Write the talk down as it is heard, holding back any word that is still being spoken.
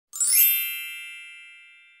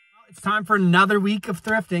It's time for another week of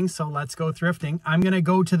thrifting, so let's go thrifting. I'm going to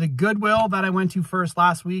go to the Goodwill that I went to first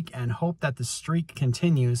last week and hope that the streak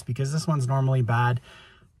continues because this one's normally bad.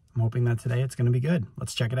 I'm hoping that today it's going to be good.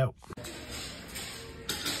 Let's check it out.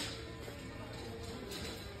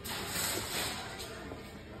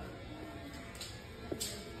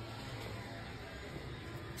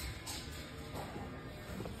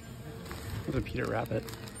 There's a Peter Rabbit,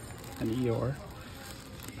 an Eeyore,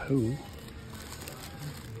 Pooh.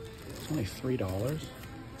 It's only $3.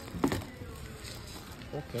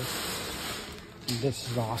 Okay.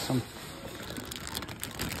 This is awesome.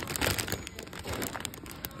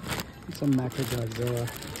 It's a Mecha Godzilla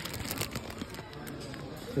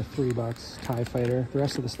for $3. TIE Fighter. The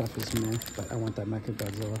rest of the stuff is meh, but I want that Mecha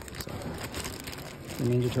Godzilla. So the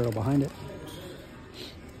Ninja Turtle behind it.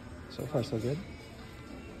 So far, so good.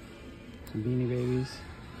 Some Beanie Babies.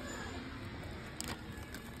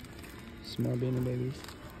 Some more Beanie Babies.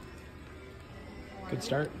 Good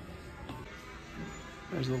start.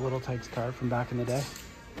 There's the Little Tikes car from back in the day.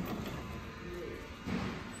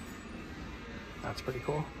 That's pretty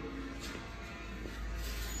cool.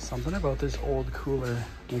 Something about this old cooler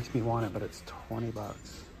makes me want it, but it's 20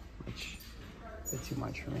 bucks, which is too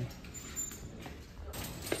much for me.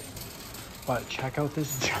 But check out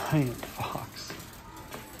this giant fox.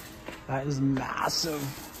 That is massive.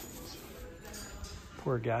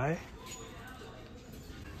 Poor guy.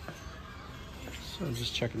 So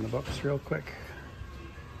just checking the books real quick.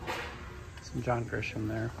 Some John Grisham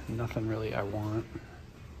there. Nothing really I want.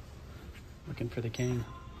 Looking for the king.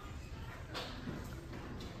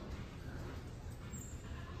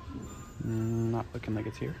 Not looking like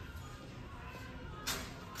it's here.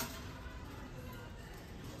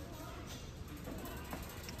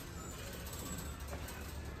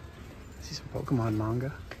 See some Pokemon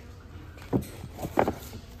manga.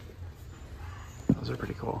 Those are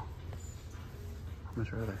pretty cool. How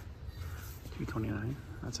much are they? $2.29.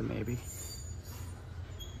 That's a maybe.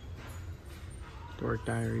 Dork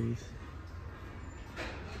Diaries.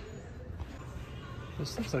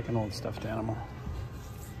 This looks like an old stuffed animal.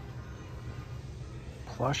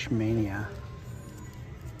 Plush Mania.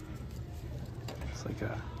 It's like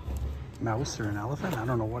a mouse or an elephant. I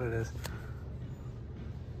don't know what it is.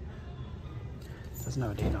 Doesn't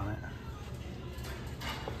have a date on it.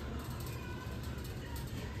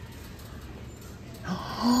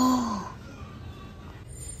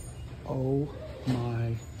 Oh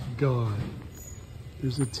my God.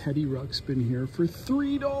 There's a Teddy Ruxpin here for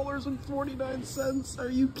 $3.49. Are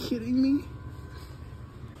you kidding me?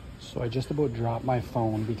 So I just about dropped my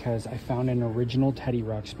phone because I found an original Teddy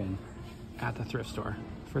Ruxpin at the thrift store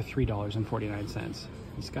for $3.49.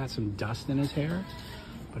 He's got some dust in his hair,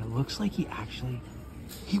 but it looks like he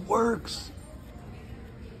works.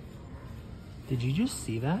 Did you just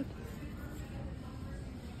see that?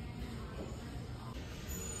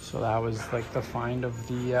 So that was like the find of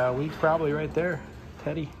the week probably right there.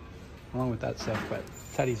 Teddy, along with that stuff, but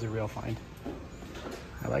Teddy's a real find.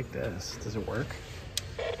 I like this. Does it work?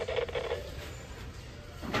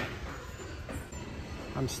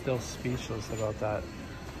 I'm still speechless about that.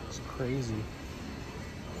 It's crazy.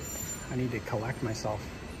 I need to collect myself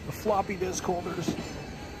the floppy disk holders.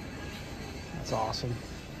 That's awesome.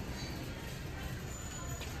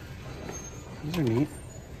 These are neat.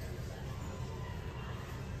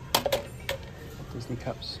 Disney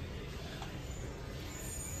cups.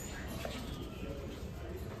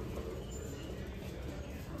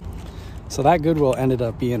 So that Goodwill ended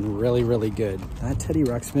up being really, really good. That Teddy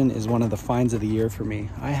Ruxpin is one of the finds of the year for me.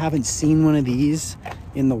 I haven't seen one of these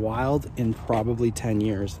in the wild in probably 10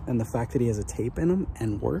 years. And the fact that he has a tape in him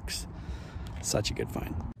and works, such a good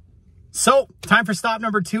find. So time for stop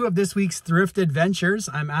number 2 of this week's thrift adventures.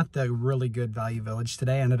 I'm at the really good Value Village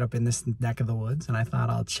today. I ended up in this neck of the woods and I thought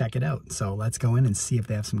I'll check it out. So let's go in and see if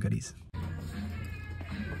they have some goodies.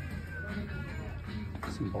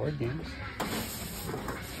 Some board games.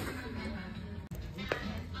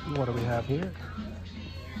 What do we have here?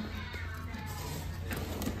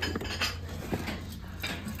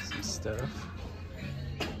 Some stuff.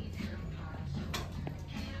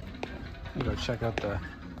 Let me go check out the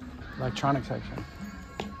electronic section.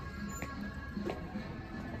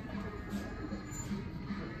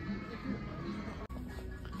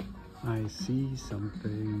 I see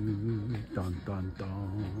something. Dun dun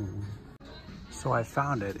dun. So I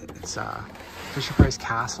found it. It's Fisher-Price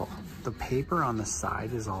Castle. The paper on the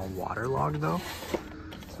side is all waterlogged though.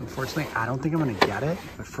 So unfortunately, I don't think I'm gonna get it,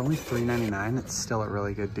 but for only $3.99, it's still a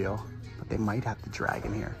really good deal. But they might have the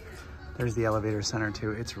dragon here. There's the elevator center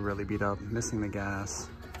too. It's really beat up, missing the gas.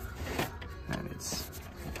 And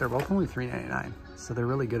they're both only $3.99. So they're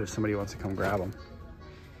really good if somebody wants to come grab them.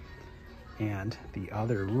 And the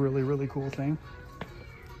other really cool thing,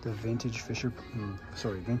 the vintage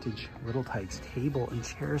vintage Little Tykes table and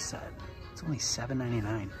chair set. It's only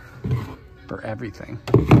 $7.99 for everything,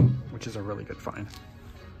 which is a really good find.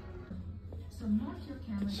 Some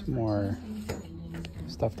more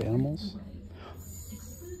stuffed animals.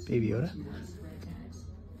 Baby Yoda.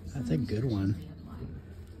 That's a good one.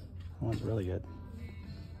 That one's really good.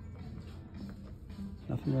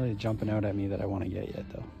 Nothing really jumping out at me that I want to get yet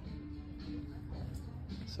though.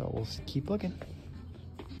 So we'll keep looking.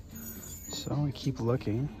 So we keep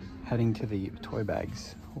looking, heading to the toy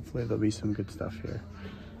bags. Hopefully there'll be some good stuff here.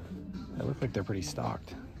 They look like they're pretty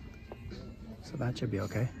stocked. So that should be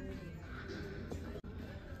okay.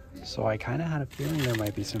 So I kind of had a feeling there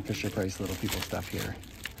might be some Fisher Price Little People stuff here.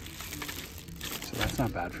 So that's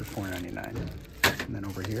not bad for $4.99. And then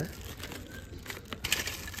over here,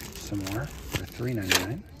 some more for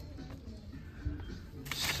 $3.99.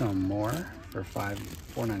 Some more for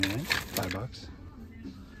 $4.99, $5.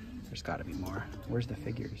 There's gotta be more. Where's the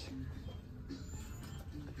figures?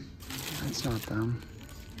 That's not them.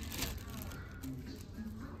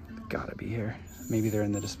 Gotta be here. Maybe they're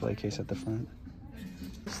in the display case at the front.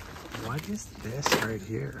 What is this right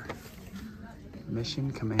here?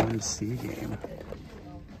 Mission Command C game.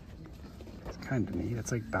 It's kind of neat.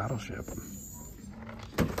 It's like Battleship.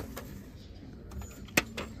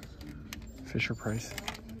 Fisher Price.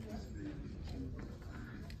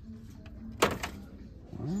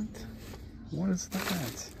 What? What is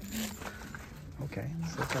that? Okay,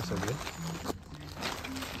 so far so good.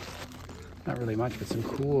 Not really much, but some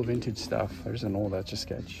cool vintage stuff. There's an old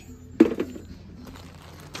Etch-a-Sketch.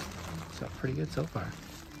 So pretty good so far.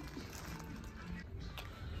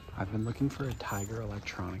 I've been looking for a Tiger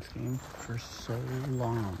Electronics game for so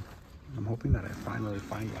long. I'm hoping that I finally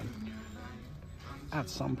find one at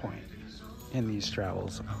some point in these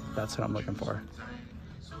travels. That's what I'm looking for.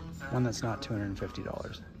 One that's not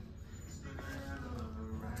 $250.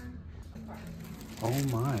 Oh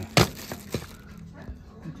my.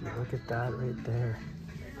 Would you look at that right there?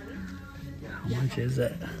 How much is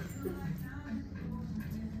it?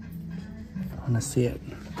 I want to see it.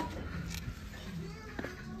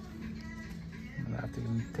 I'm gonna have to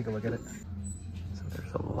take a look at it. So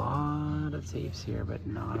there's a lot of tapes here, but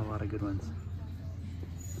not a lot of good ones.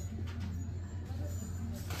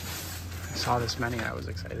 I saw this many, I was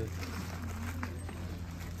excited.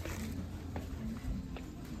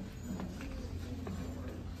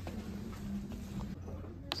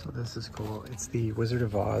 So this is cool. It's the Wizard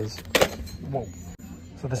of Oz. Whoa.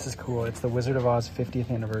 So this is cool. It's the Wizard of Oz 50th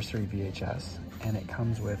anniversary VHS, and it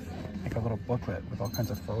comes with like a little booklet with all kinds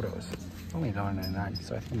of photos. It's only $1.99,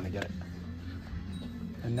 so I think I'm gonna get it.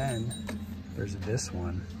 And then there's this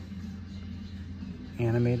one,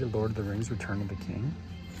 animated Lord of the Rings: Return of the King.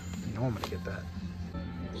 You know I'm gonna get that.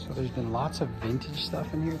 So there's been lots of vintage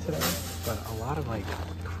stuff in here today, but a lot of like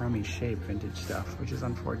crummy shape vintage stuff, which is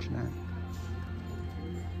unfortunate.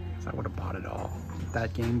 So I would have bought it all.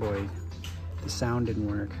 That Game Boy, the sound didn't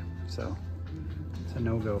work, so it's a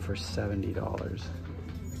no-go for $70.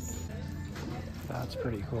 That's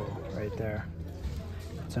pretty cool right there.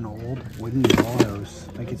 It's an old wooden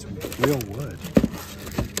dollhouse, like it's real wood.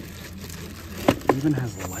 It even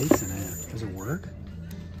has lights in it. Does it work?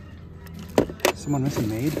 Someone must have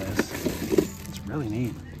made this. It's really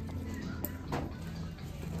neat.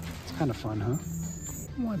 It's kind of fun, huh?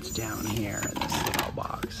 What's down here in this little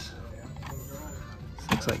box? This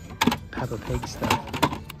looks like Peppa Pig stuff.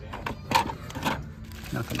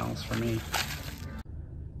 Nothing else for me.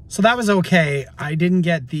 So that was okay. I didn't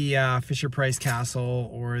get the Fisher Price Castle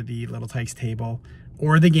or the Little Tykes table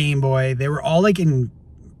or the Game Boy. They were all like in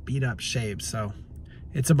beat up shape, so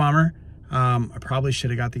it's a bummer. I probably should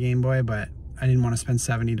have got the Game Boy, but I didn't want to spend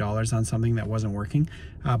 $70 on something that wasn't working.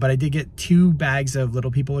 But I did get 2 bags of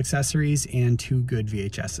Little People accessories and 2 good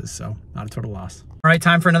VHSs, so not a total loss. All right,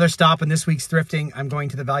 time for another stop in this week's thrifting. I'm going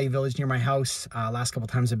to the Value Village near my house. Last couple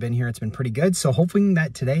times I've been here, it's been pretty good. So hoping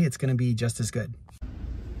that today it's gonna be just as good.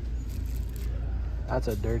 That's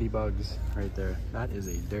a Dirty Bugs right there. That is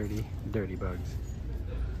a dirty, dirty Bugs.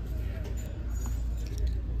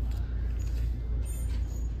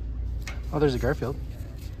 Oh, there's a Garfield.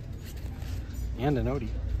 And an Odie.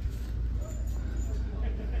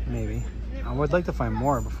 Maybe. I would like to find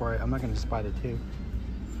more before I'm not gonna just buy the 2.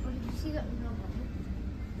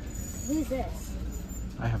 Who's this?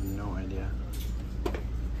 I have no idea.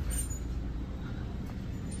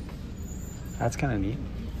 That's kind of neat.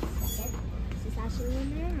 Is this actually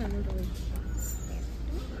in there or literally?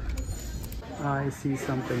 I see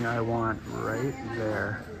something I want right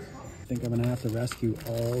there. think I'm gonna have to rescue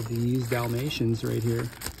all these Dalmatians right here.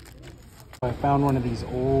 I found one of these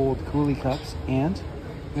old Coolie cups and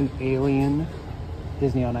an alien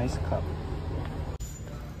Disney on Ice cup.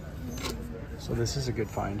 So this is a good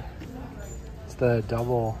find. It's the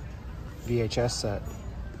double VHS set,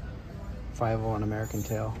 501 American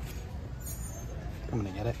Tail. I'm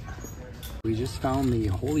gonna get it. We just found the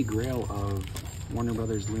holy grail of Warner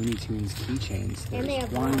Brothers Looney Tunes keychains.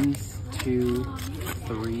 There's 1, 2,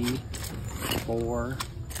 3, 4,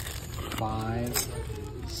 5,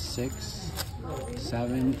 6,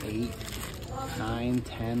 7, 8, 9,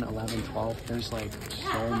 10, 11, 12. There's like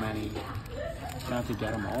so many. I'm gonna have to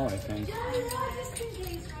get them all, I think.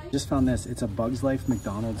 Just found this. It's a Bugs Life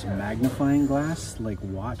McDonald's magnifying glass, like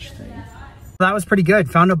watch thing. That was pretty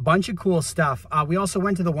good. Found a bunch of cool stuff. We also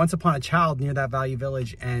went to the Once Upon a Child near that Value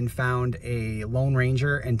Village and found a Lone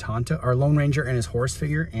Ranger and Tonto, or Lone Ranger and his horse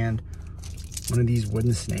figure, and one of these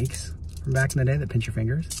wooden snakes from back in the day that pinch your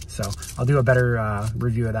fingers. So I'll do a better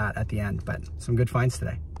review of that at the end, but some good finds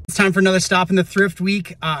today. It's time for another stop in the thrift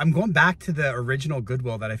week. I'm going back to the original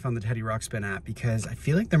Goodwill that I found the Teddy Ruxpin at because I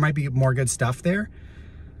feel like there might be more good stuff there.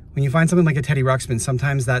 When you find something like a Teddy Ruxpin,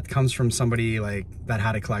 sometimes that comes from somebody like that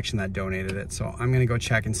had a collection that donated it. So I'm gonna go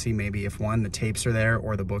check and see maybe if the tapes are there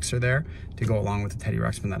or the books are there to go along with the Teddy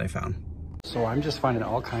Ruxpin that I found. So I'm just finding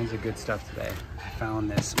all kinds of good stuff today. I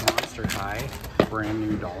found this Monster High brand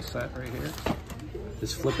new doll set right here.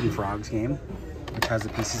 This Flippin' Frogs game, which has the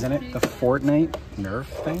pieces in it. The Fortnite Nerf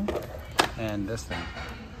thing, and this thing.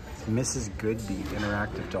 It's Mrs. Goodbeat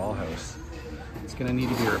Interactive Dollhouse. It's gonna need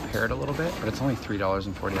to be repaired a little bit, but it's only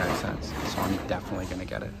 $3.49, so I'm definitely gonna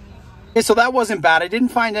get it. Okay, so that wasn't bad. I didn't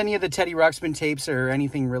find any of the Teddy Ruxpin tapes or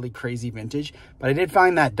anything really crazy vintage, but I did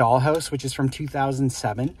find that Dollhouse, which is from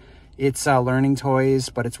 2007. It's learning toys,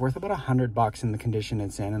 but it's worth about $100 in the condition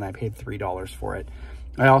it's in, and I paid $3 for it.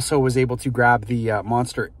 I also was able to grab the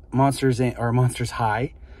Monsters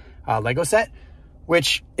High Lego set,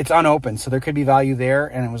 which it's unopened, so there could be value there,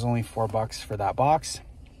 and it was only $4 for that box.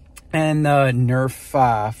 And the Nerf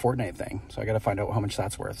Fortnite thing. So I got to find out how much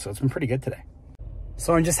that's worth. So it's been pretty good today.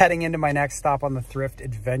 So I'm just heading into my next stop on the thrift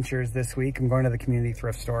adventures this week. I'm going to the community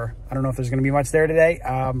thrift store. I don't know if there's going to be much there today.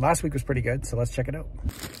 Last week was pretty good, so let's check it out.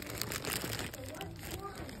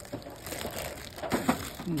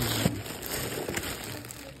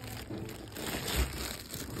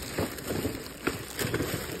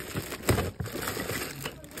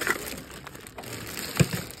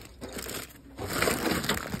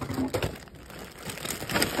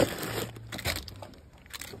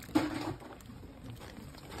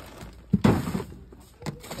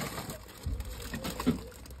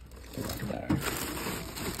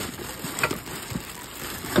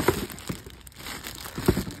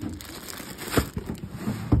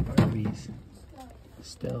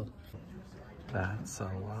 Still, that's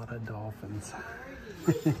a lot of dolphins.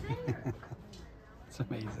 It's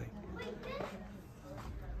amazing.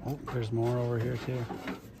 Oh, there's more over here too.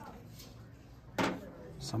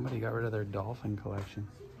 Somebody got rid of their dolphin collection.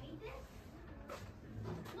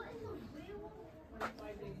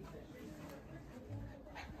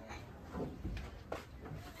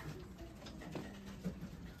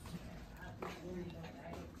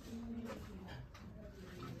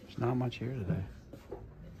 There's not much here today.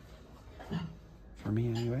 For me,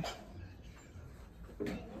 anyway.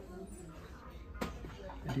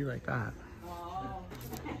 I do like that.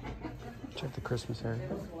 Check the Christmas area.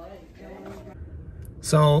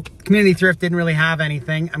 So, community thrift didn't really have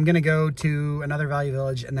anything. I'm gonna go to another Value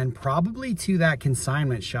Village and then probably to that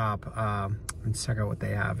consignment shop and check out what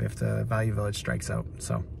they have if the Value Village strikes out.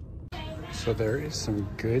 So there is some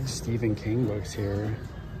good Stephen King books here.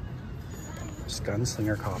 This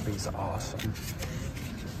Gunslinger copy is awesome.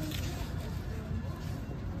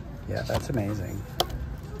 Yeah, that's amazing.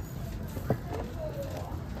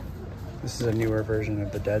 This is a newer version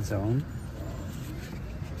of the Dead Zone.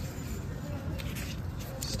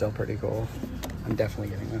 Still pretty cool. I'm definitely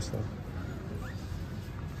getting this though.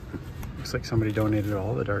 Looks like somebody donated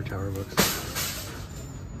all the Dark Tower books.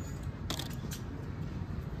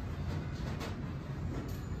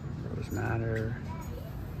 Rose Matter.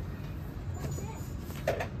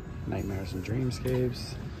 Nightmares and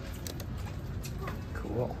Dreamscapes.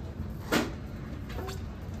 Cool.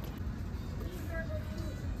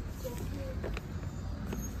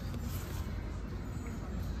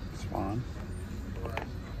 Swan.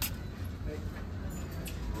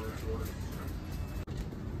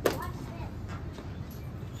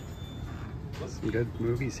 Some good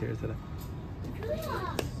movies here today.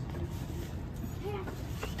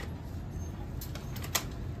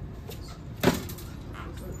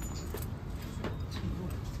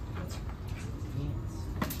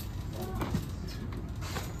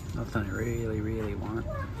 something I really, really want.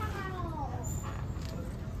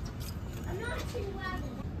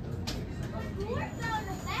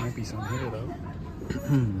 Might be some here though.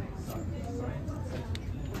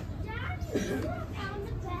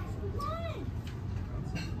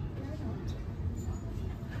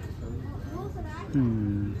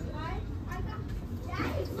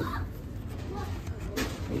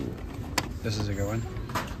 This is a good one.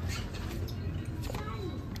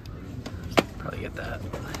 Probably get that.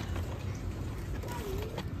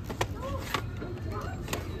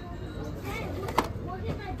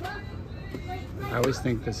 I always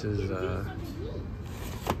think this is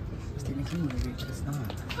Stephen King movie, but it's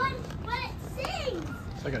not.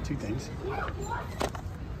 So I got two things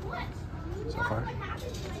so far.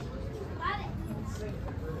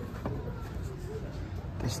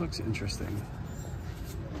 This looks interesting.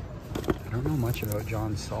 I don't know much about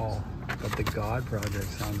John Saul, but the God Project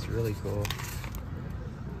sounds really cool.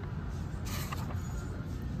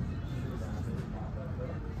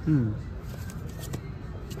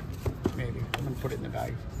 Maybe. I'm gonna put it in the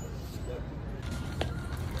bag.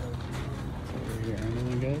 Over here,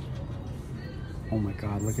 anything good? Oh my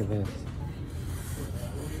God, look at this.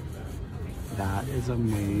 That is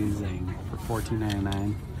amazing for $14.99.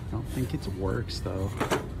 I don't think it works though.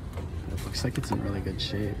 It looks like it's in really good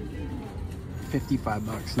shape. 55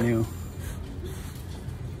 bucks new.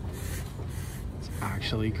 It's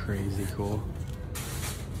actually crazy cool.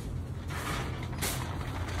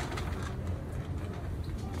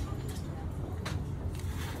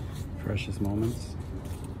 Precious Moments.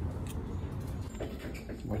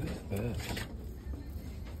 What is this?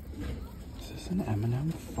 Is this an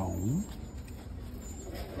M&M phone?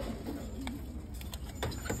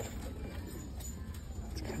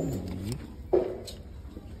 That's kind of neat.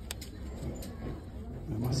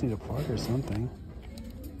 I must need a plug or something.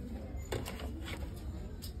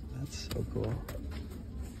 That's so cool.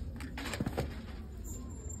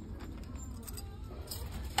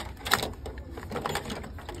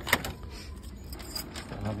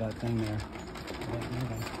 I love that thing there.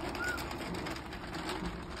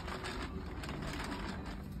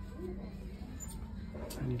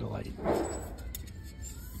 I need a light.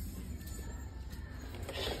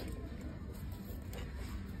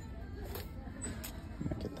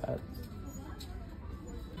 Get that.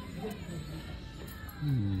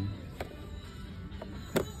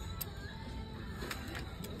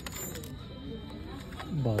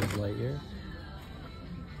 Buzz Lightyear.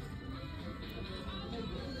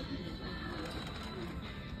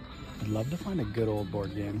 I'd love to find a good old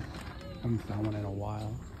board game. I haven't found one in a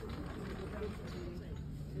while.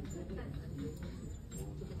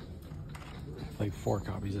 I have like 4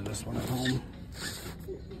 copies of this one at home.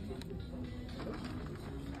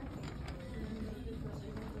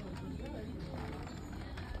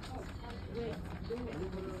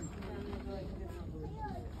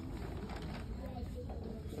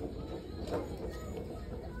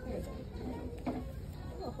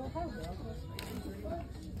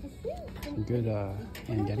 Some good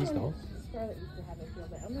Anne Getty's dolls.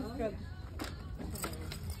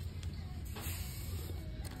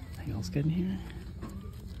 Anything else good in here?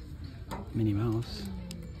 Minnie Mouse.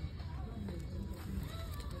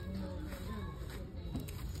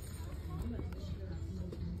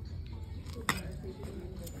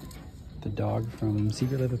 The dog from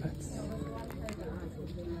Secret Life of Pets.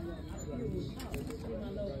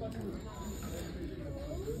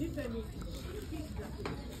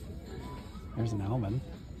 There's an Alvin.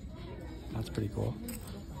 That's pretty cool.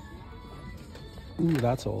 Ooh,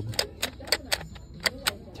 that's old.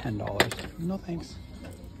 $10. No thanks.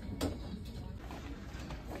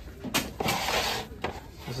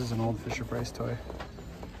 This is an old Fisher-Price toy.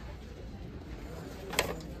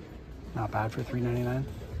 Not bad for $3.99. I'm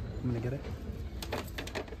gonna get it.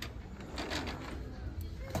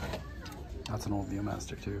 That's an old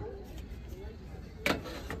Viewmaster too. How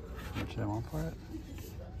much do I want for it?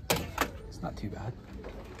 It's not too bad.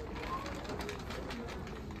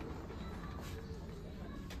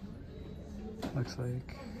 Looks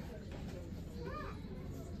like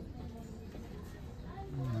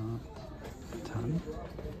not a ton.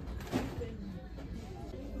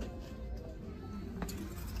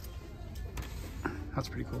 That's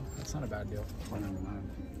pretty cool. That's not a bad deal. $4.99.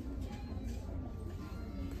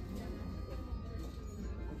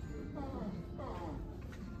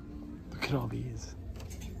 Look at all these.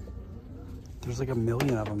 There's like 1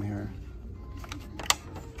 million of them here.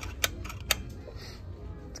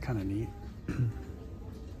 It's kind of neat.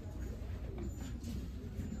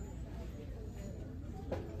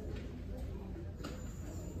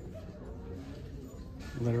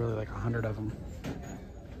 Literally like 100 of them.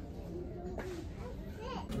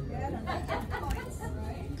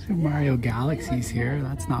 Super Mario Galaxy's here.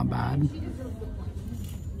 That's not bad.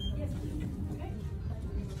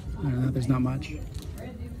 I don't know, there's not much.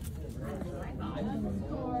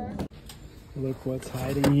 Look what's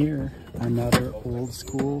hiding here. Another old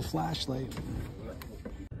school flashlight.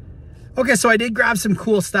 Okay, so I did grab some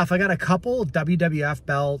cool stuff. I got a couple WWF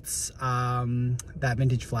belts, that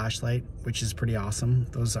vintage flashlight, which is pretty awesome.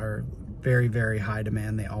 Those are very, very high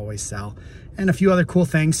demand. They always sell. And a few other cool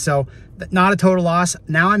things. So not a total loss.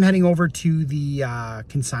 Now I'm heading over to the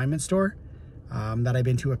consignment store that I've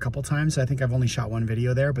been to a couple times. I think I've only shot one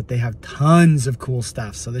video there, but they have tons of cool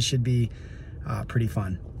stuff. So this should be pretty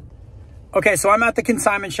fun. Okay, so I'm at the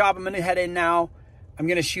consignment shop. I'm gonna head in now. I'm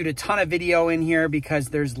gonna shoot a ton of video in here because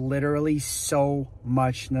there's literally so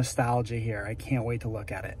much nostalgia here. I can't wait to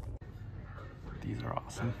look at it. These are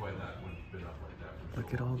awesome.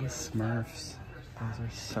 Look at all the Smurfs. Those are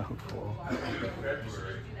so cool.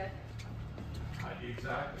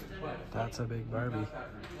 That's a big Barbie.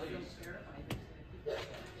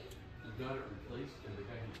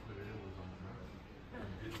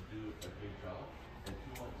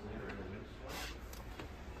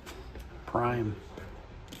 Prime.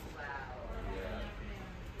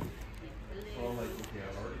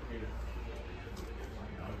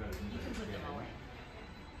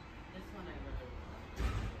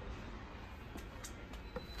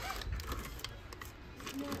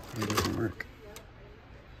 It doesn't work.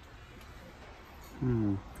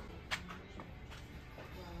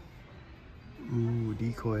 Ooh,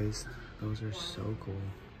 decoys. Those are so cool.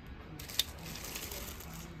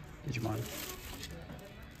 Digimon.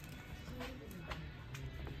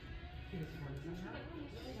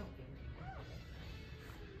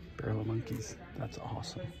 Barrel of monkeys. That's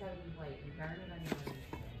awesome.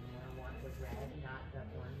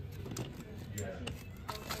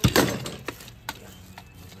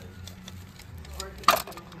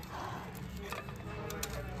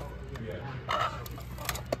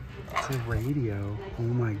 It's a radio. Oh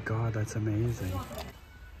my god, that's amazing.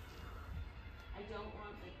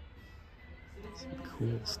 Some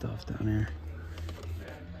cool stuff down here.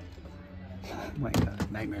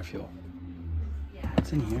 Like nightmare fuel.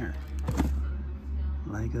 What's in here?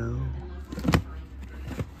 Lego.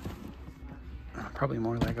 Probably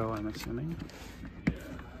more Lego, I'm assuming.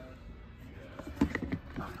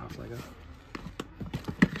 Knockoff Lego.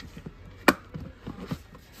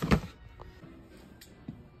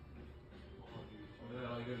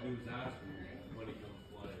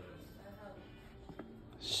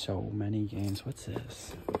 So many games. What's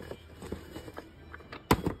this?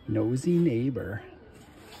 Nosy Neighbor.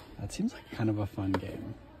 That seems like kind of a fun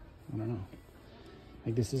game. I don't know.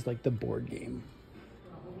 Like this is like the board game.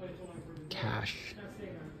 Cash.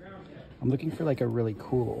 I'm looking for like a really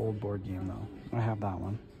cool old board game though. I have that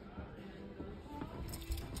one.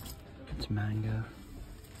 It's manga.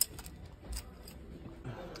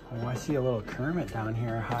 Oh, I see a little Kermit down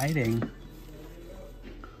here hiding.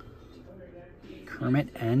 Kermit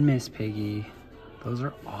and Miss Piggy. Those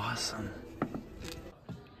are awesome.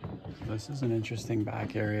 This is an interesting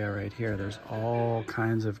back area right here. There's all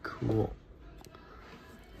kinds of cool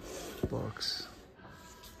books.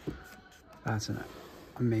 That's an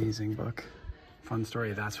amazing book. Fun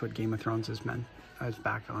story. That's what Game of Thrones is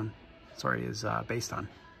based on.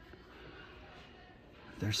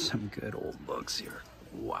 There's some good old books here.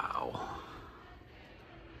 Wow.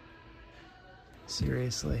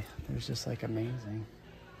 Seriously, there's just like amazing.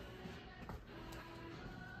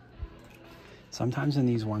 Sometimes in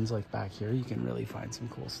these ones like back here, you can really find some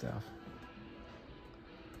cool stuff.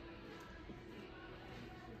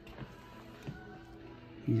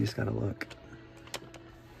 You just gotta look.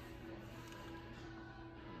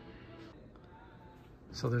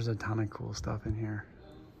 So there's a ton of cool stuff in here.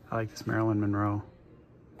 I like this Marilyn Monroe.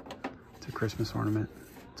 It's a Christmas ornament.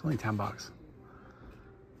 It's only 10 bucks.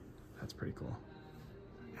 That's pretty cool.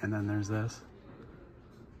 And then there's this.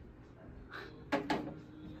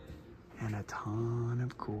 And a ton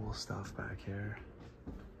of cool stuff back here.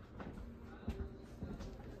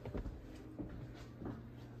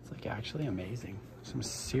 It's like actually amazing. Some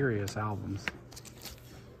serious albums.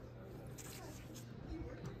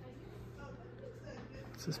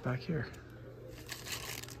 What's this back here?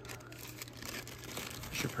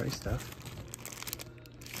 Fisher Price stuff.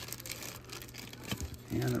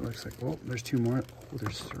 And it looks like, oh, there's two more. Oh,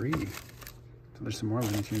 there's three. So there's some more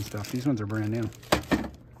Looney Tunes stuff. These ones are brand new.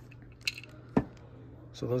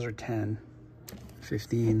 So those are 10,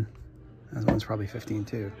 15. That one's probably 15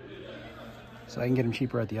 too. So I can get them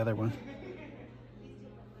cheaper at the other one.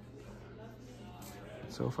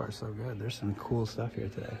 So far, so good. There's some cool stuff here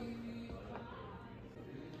today.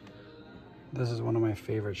 This is one of my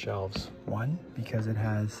favorite shelves. One, because it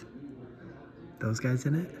has those guys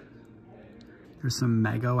in it. There's some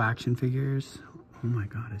Mego action figures. Oh my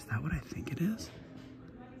God, is that what I think it is?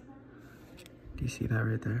 Do you see that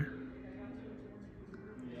right there?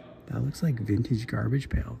 That looks like vintage garbage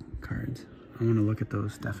pail cards. I want to look at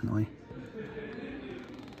those, definitely.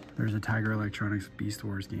 There's a Tiger Electronics Beast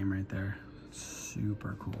Wars game right there.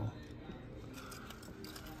 Super cool.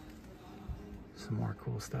 Some more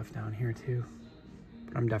cool stuff down here too.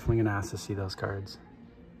 But I'm definitely gonna ask to see those cards.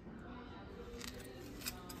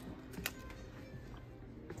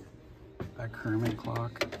 That Kermit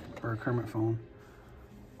clock, or a Kermit phone.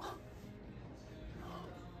 I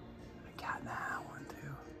got that one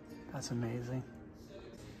too. That's amazing.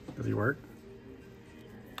 Does he work?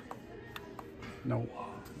 No,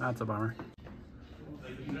 that's a bummer.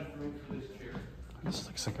 This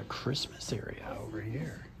looks like a Christmas area over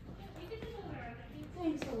here.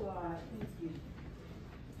 Thanks a lot.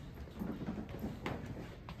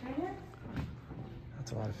 Thank you.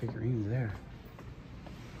 That's a lot of figurines there.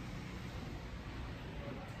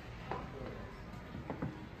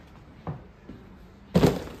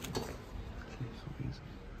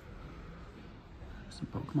 Some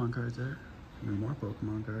Pokemon cards there. Even more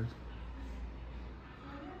Pokemon cards.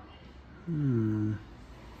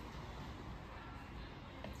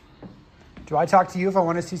 Do I talk to you if I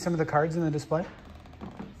want to see some of the cards in the display?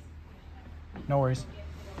 No worries.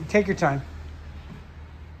 Take your time.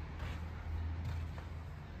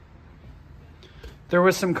 There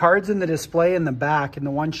was some cards in the display in the back in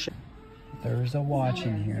the one There's a watch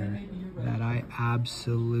in here that I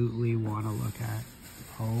absolutely want to look at.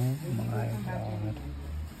 Oh my God.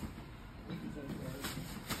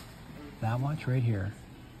 That watch right here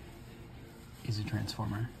is a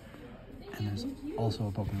Transformer. And there's also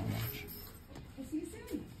a Pokemon watch.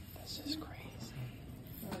 This is crazy.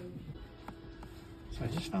 So I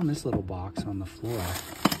just found this little box on the floor.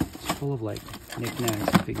 It's full of like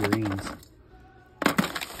knickknacks and figurines.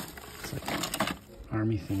 It's like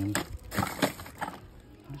army themed.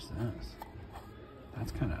 What's this?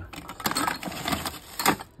 That's kind of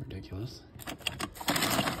ridiculous.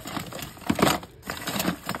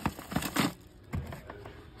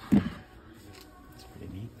 That's pretty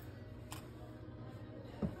neat.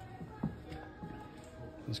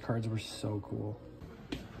 Those cards were so cool.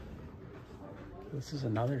 This is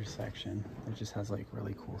another section that just has like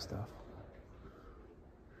really cool stuff.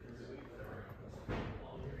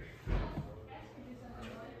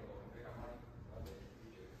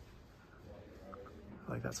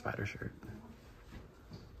 I like that spider shirt.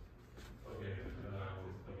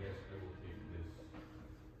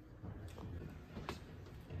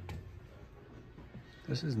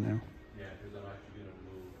 This is new.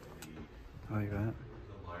 I like that.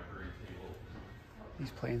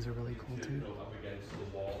 These planes are really cool too.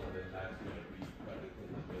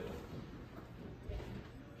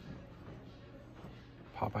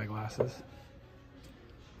 Popeye glasses.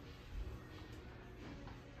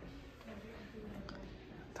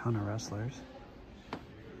 Ton of wrestlers.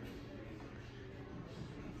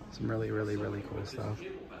 Some really cool stuff.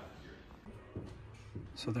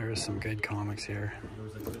 So there is some good comics here.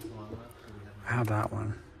 I have that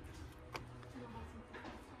one.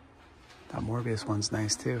 That Morbius one's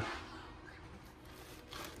nice too.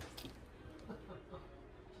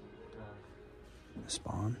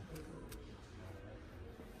 Spawn.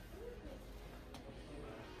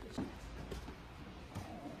 Some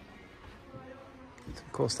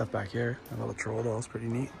cool stuff back here. That little troll doll's pretty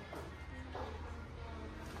neat.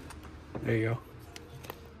 There you go.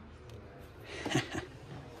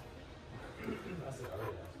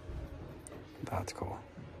 That's cool.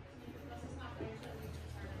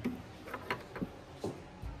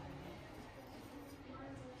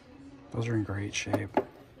 Those are in great shape.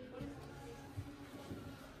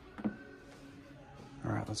 All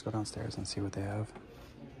right, let's go downstairs and see what they have.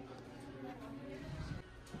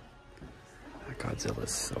 That Godzilla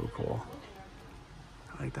is so cool.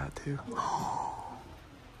 I like that too.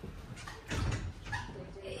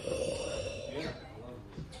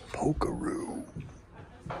 Pokeroo.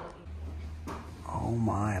 Oh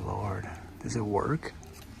my Lord. Does it work?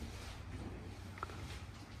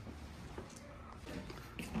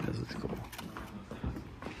 This is cool.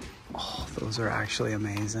 Oh, those are actually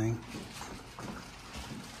amazing.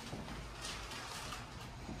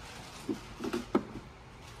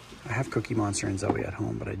 I have Cookie Monster and Zoe at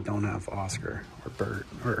home, but I don't have Oscar or Bert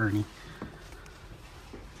or Ernie.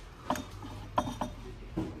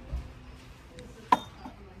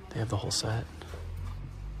 They have the whole set.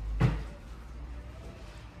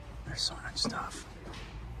 There's so much stuff.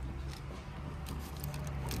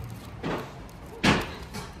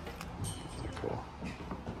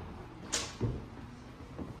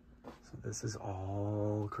 This is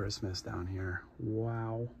all Christmas down here.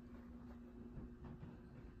 Wow.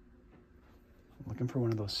 I'm looking for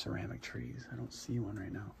one of those ceramic trees. I don't see one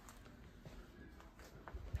right now.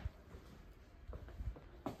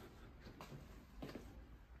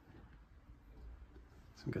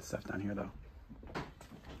 Some good stuff down here though.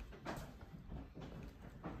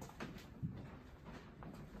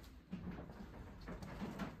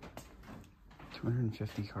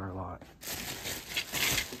 $250 car lot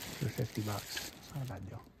for $50. It's not a bad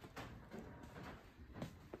deal.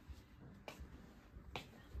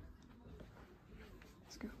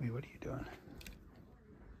 Scooby, what are you doing?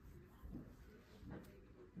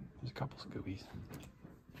 There's a couple Scoobies.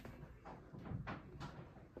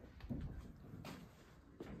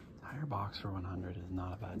 Tire box for 100 is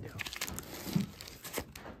not a bad deal.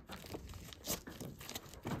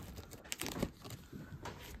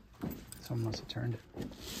 Someone must have turned it.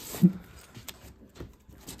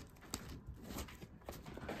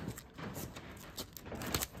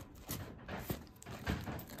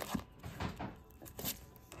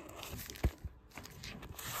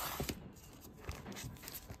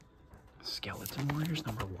 Skeleton Warriors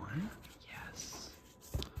 #1? Yes.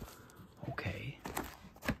 Okay.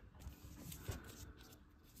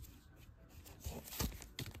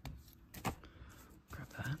 Grab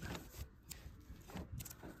that.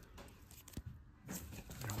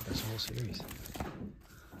 I know this whole series.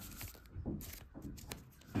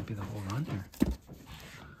 Might be the whole run here.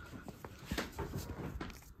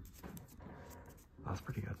 That's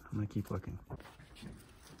pretty good. I'm gonna keep looking.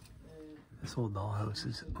 This old dollhouse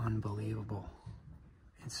is unbelievable.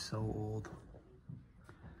 It's so old.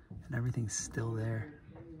 And everything's still there.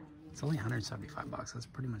 It's only 175 bucks. That's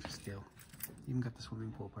pretty much a steal. Even got the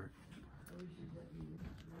swimming pool part.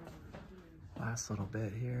 Last little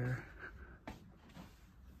bit here.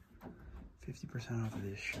 50% off of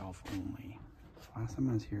this shelf only. Last time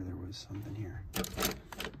I was here, there was something here.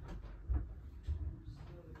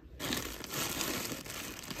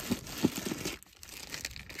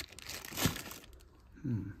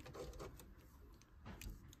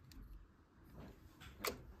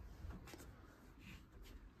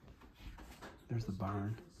 There's the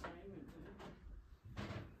barn.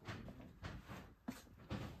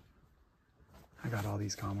 I got all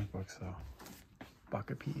these comic books though.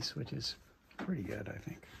 Buck a piece, which is pretty good, I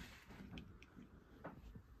think.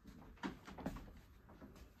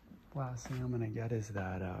 Last thing I'm gonna get is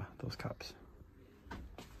that those cups.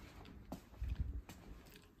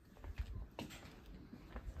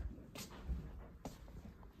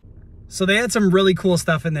 So they had some really cool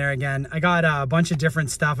stuff in there again. I got a bunch of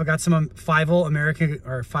different stuff. I got some Fievel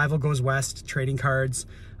Fievel Goes West trading cards,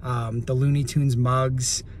 the Looney Tunes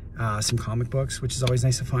mugs, some comic books, which is always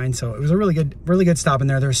nice to find. So it was a really good stop in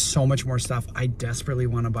there. There's so much more stuff. I desperately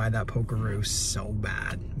want to buy that Pokeroo so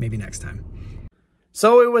bad. Maybe next time.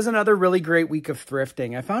 So it was another really great week of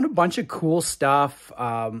thrifting. I found a bunch of cool stuff,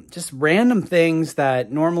 just random things that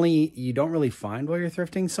normally you don't really find while you're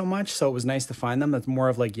thrifting so much. So it was nice to find them. That's more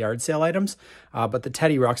of like yard sale items. But the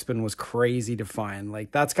Teddy Ruxpin was crazy to find.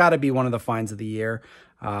 Like that's got to be one of the finds of the year.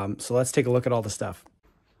 So let's take a look at all the stuff.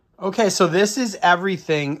 Okay, so this is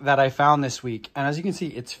everything that I found this week. And as you can see,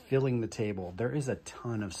 it's filling the table. There is a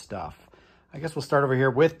ton of stuff. I guess we'll start over here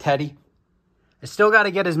with Teddy. I still got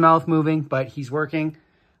to get his mouth moving, but he's working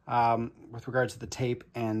with regards to the tape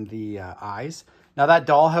and the eyes. Now that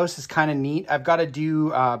dollhouse is kind of neat. I've got to do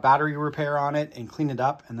battery repair on it and clean it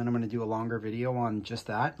up. And then I'm going to do a longer video on just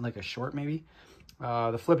that, like a short maybe.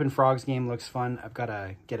 The Flippin' Frogs game looks fun. I've got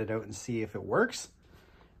to get it out and see if it works.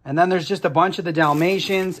 And then there's just a bunch of the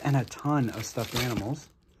Dalmatians and a ton of stuffed animals.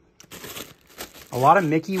 A lot of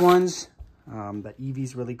Mickey ones. That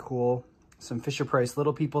Eevee's really cool. Some Fisher-Price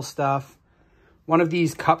Little People stuff. One of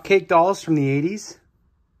these cupcake dolls from the 80s,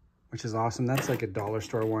 which is awesome. That's like a dollar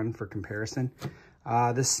store one for comparison.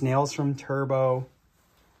 The snails from Turbo.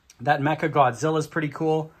 That Mecha Godzilla is pretty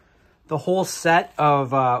cool. The whole set of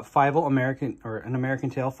Fievel An American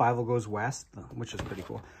Tale, Fievel Goes West, which is pretty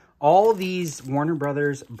cool. All these Warner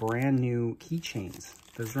Brothers brand new keychains.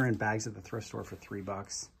 Those are in bags at the thrift store for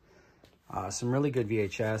 $3. Some really good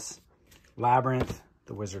VHS. Labyrinth,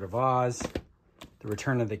 The Wizard of Oz, The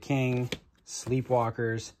Return of the King,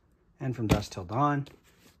 Sleepwalkers, and From Dusk Till Dawn.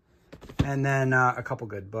 And then a couple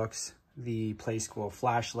good books. The Play School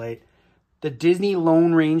Flashlight. The Disney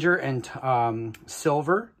Lone Ranger and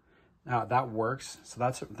Silver. That works.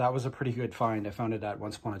 So that was a pretty good find. I found it at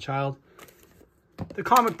Once Upon a Child. The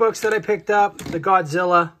comic books that I picked up. The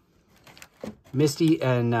Godzilla, Misty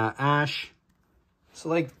and Ash. So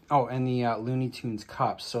like, oh, and the Looney Tunes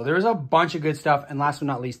cups. So there's a bunch of good stuff. And last but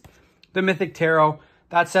not least, the Mythic Tarot.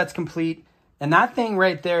 That set's complete. And that thing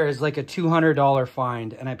right there is like a $200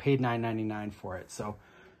 find, and I paid $9.99 for it. So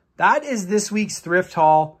that is this week's thrift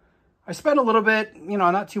haul. I spent a little bit, you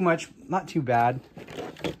know, not too much, not too bad.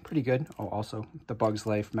 Pretty good. Oh, also the Bugs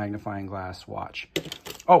Life magnifying glass watch.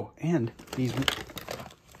 Oh, and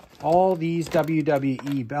all these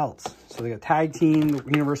WWE belts. So they got tag team,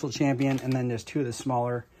 Universal Champion, and then there's 2 of the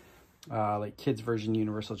smaller, like kids version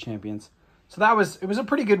Universal Champions. So it was a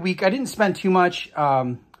pretty good week. I didn't spend too much.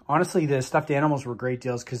 Honestly, the stuffed animals were great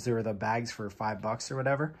deals because there were the bags for $5 or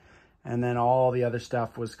whatever. And then all the other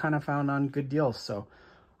stuff was kind of found on good deals. So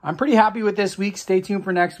I'm pretty happy with this week. Stay tuned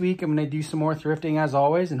for next week. I'm going to do some more thrifting as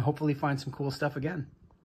always and hopefully find some cool stuff again.